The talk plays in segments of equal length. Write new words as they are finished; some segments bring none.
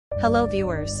Hello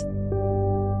viewers.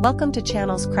 Welcome to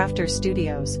Channel's Crafter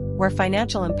Studios, where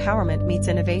financial empowerment meets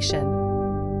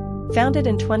innovation. Founded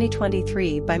in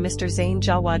 2023 by Mr. Zain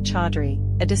Jawwad Chaudhry,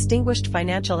 a distinguished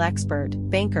financial expert,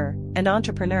 banker, and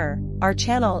entrepreneur, our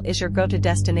channel is your go-to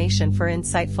destination for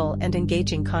insightful and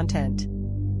engaging content.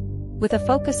 With a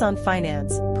focus on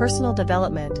finance, personal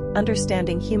development,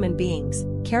 understanding human beings,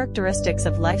 characteristics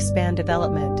of lifespan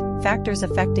development, factors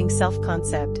affecting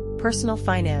self-concept, personal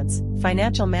finance,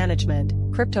 financial management,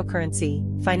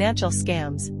 cryptocurrency, financial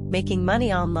scams, making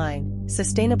money online,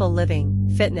 sustainable living,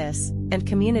 fitness, and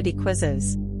community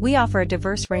quizzes, we offer a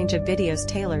diverse range of videos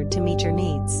tailored to meet your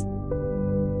needs.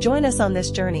 Join us on this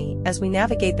journey as we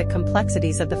navigate the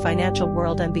complexities of the financial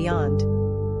world and beyond.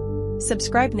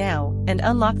 Subscribe now and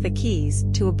unlock the keys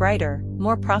to a brighter,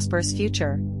 more prosperous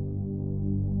future.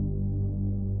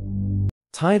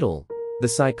 Title: The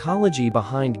Psychology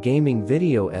Behind Gaming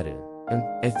Video Editing and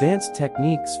Advanced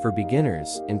Techniques for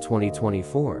Beginners in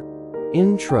 2024.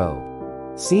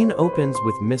 Intro. Scene opens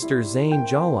with Mr. Zain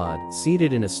Jawwad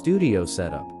seated in a studio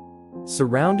setup,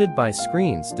 surrounded by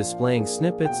screens displaying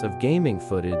snippets of gaming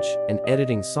footage and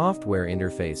editing software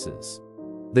interfaces.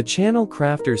 The Channel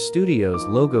Crafter Studios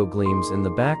logo gleams in the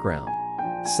background,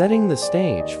 setting the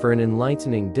stage for an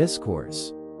enlightening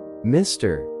discourse.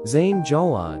 Mr. Zain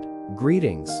Jawwad,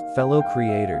 greetings, fellow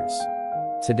creators.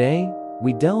 Today,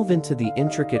 we delve into the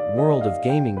intricate world of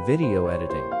gaming video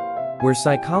editing, where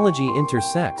psychology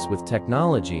intersects with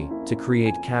technology to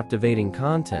create captivating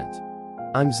content.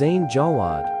 I'm Zain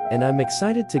Jawwad, and I'm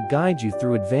excited to guide you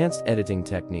through advanced editing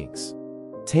techniques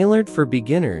tailored for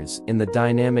beginners in the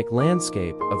dynamic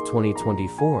landscape of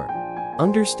 2024.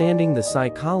 Understanding the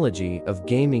psychology of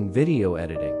gaming video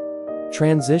editing.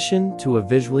 Transition to a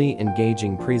visually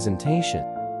engaging presentation,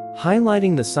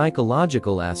 highlighting the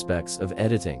psychological aspects of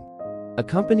editing,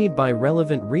 accompanied by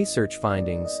relevant research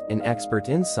findings and expert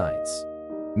insights.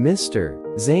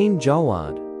 Mr. Zain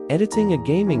Jawwad, editing a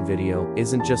gaming video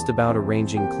isn't just about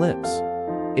arranging clips.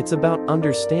 It's about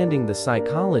understanding the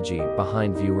psychology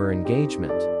behind viewer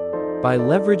engagement. By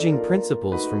leveraging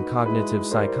principles from cognitive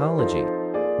psychology,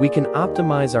 we can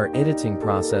optimize our editing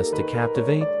process to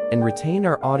captivate and retain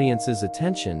our audience's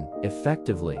attention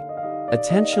effectively.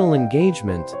 Attentional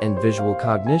engagement and visual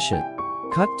cognition.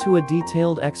 Cut to a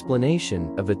detailed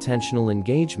explanation of attentional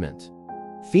engagement,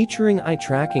 featuring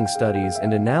eye-tracking studies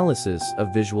and analysis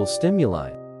of visual stimuli.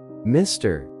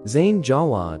 Mr. Zain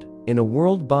Jawwad, in a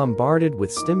world bombarded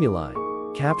with stimuli,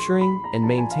 capturing and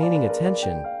maintaining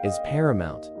attention is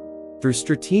paramount. Through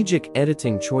strategic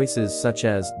editing choices such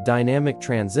as dynamic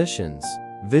transitions,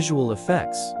 visual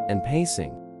effects, and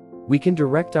pacing, we can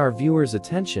direct our viewers'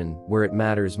 attention where it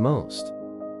matters most,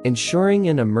 ensuring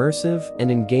an immersive and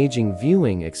engaging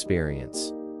viewing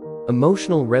experience.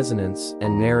 Emotional resonance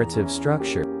and narrative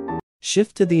structure.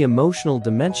 Shift to the emotional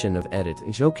dimension of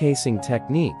editing, showcasing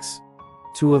techniques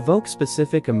to evoke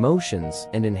specific emotions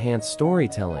and enhance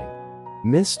storytelling.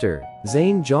 Mr.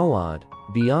 Zain Jawwad,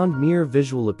 beyond mere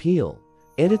visual appeal,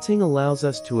 editing allows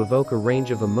us to evoke a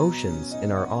range of emotions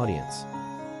in our audience.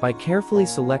 By carefully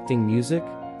selecting music,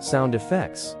 sound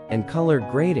effects, and color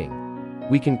grading,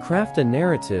 we can craft a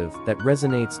narrative that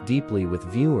resonates deeply with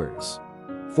viewers,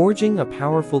 forging a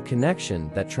powerful connection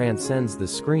that transcends the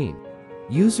screen.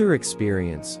 User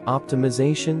experience,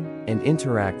 optimization, and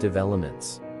interactive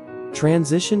elements.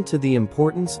 Transition to the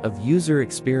importance of user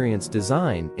experience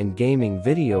design in gaming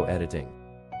video editing,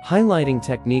 highlighting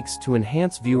techniques to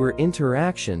enhance viewer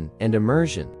interaction and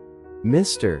immersion.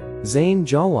 Mr. Zain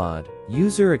Jawwad,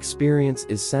 user experience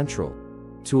is central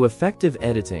to effective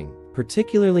editing,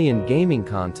 particularly in gaming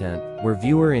content where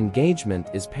viewer engagement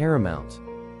is paramount.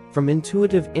 From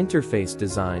intuitive interface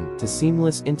design to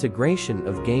seamless integration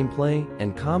of gameplay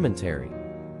and commentary,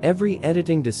 every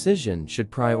editing decision should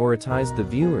prioritize the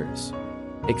viewer's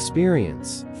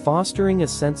experience, fostering a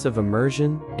sense of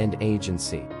immersion and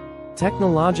agency.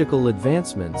 Technological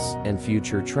advancements and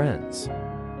future trends.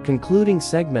 Concluding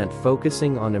segment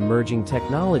focusing on emerging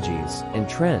technologies and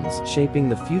trends shaping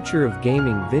the future of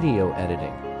gaming video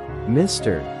editing.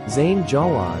 Mr. Zain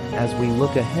Jawwad, as we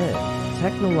look ahead,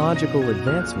 technological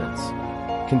advancements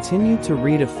continue to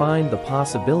redefine the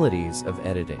possibilities of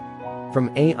editing.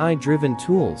 From AI-driven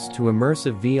tools to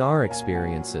immersive VR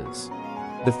experiences,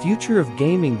 the future of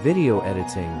gaming video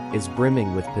editing is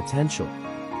brimming with potential.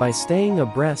 By staying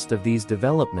abreast of these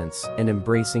developments and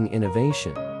embracing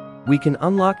innovation, we can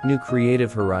unlock new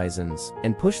creative horizons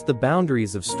and push the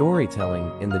boundaries of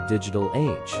storytelling in the digital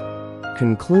age.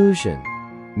 Conclusion.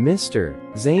 Mr.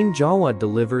 Zain Jawwad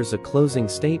delivers a closing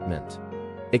statement,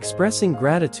 expressing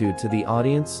gratitude to the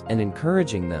audience and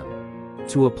encouraging them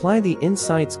to apply the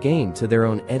insights gained to their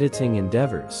own editing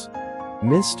endeavors.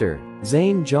 Mr.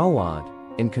 Zain Jawwad.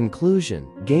 In conclusion,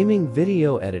 gaming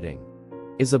video editing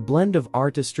is a blend of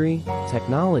artistry,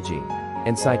 technology,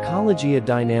 and psychology, a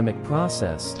dynamic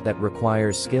process that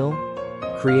requires skill,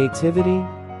 creativity,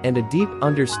 and a deep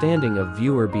understanding of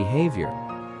viewer behavior.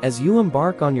 As you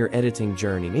embark on your editing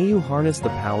journey, may you harness the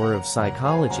power of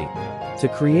psychology to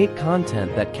create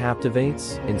content that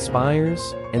captivates,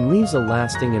 inspires, and leaves a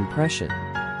lasting impression.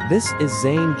 This is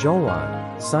Zain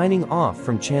Jawwad, signing off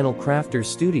from Channel Crafter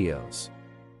Studios.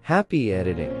 Happy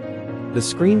editing. The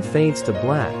screen fades to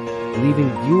black, leaving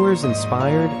viewers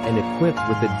inspired and equipped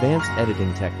with advanced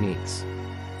editing techniques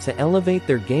to elevate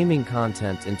their gaming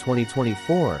content in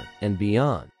 2024 and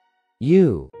beyond.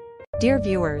 Dear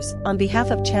viewers, on behalf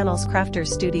of Channel's Crafter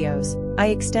Studios, I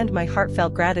extend my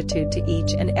heartfelt gratitude to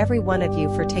each and every one of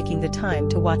you for taking the time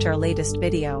to watch our latest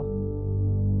video.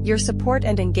 Your support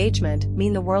and engagement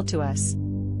mean the world to us.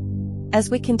 As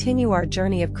we continue our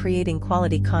journey of creating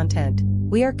quality content,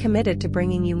 we are committed to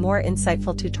bringing you more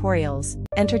insightful tutorials,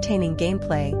 entertaining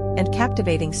gameplay, and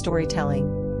captivating storytelling.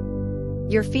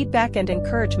 Your feedback and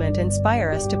encouragement inspire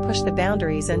us to push the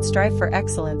boundaries and strive for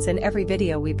excellence in every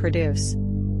video we produce.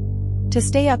 To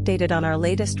stay updated on our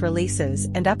latest releases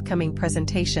and upcoming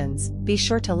presentations, be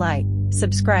sure to like,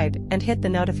 subscribe, and hit the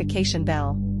notification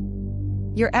bell.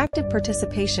 Your active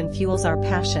participation fuels our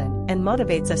passion and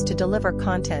motivates us to deliver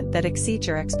content that exceeds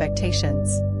your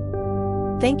expectations.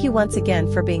 Thank you once again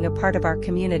for being a part of our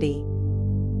community.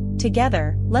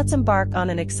 Together, let's embark on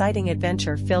an exciting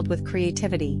adventure filled with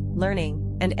creativity,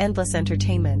 learning, and endless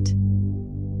entertainment.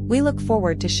 We look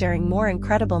forward to sharing more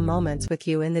incredible moments with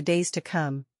you in the days to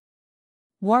come.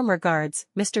 Warm regards,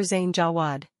 Mr. Zain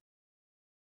Jawwad.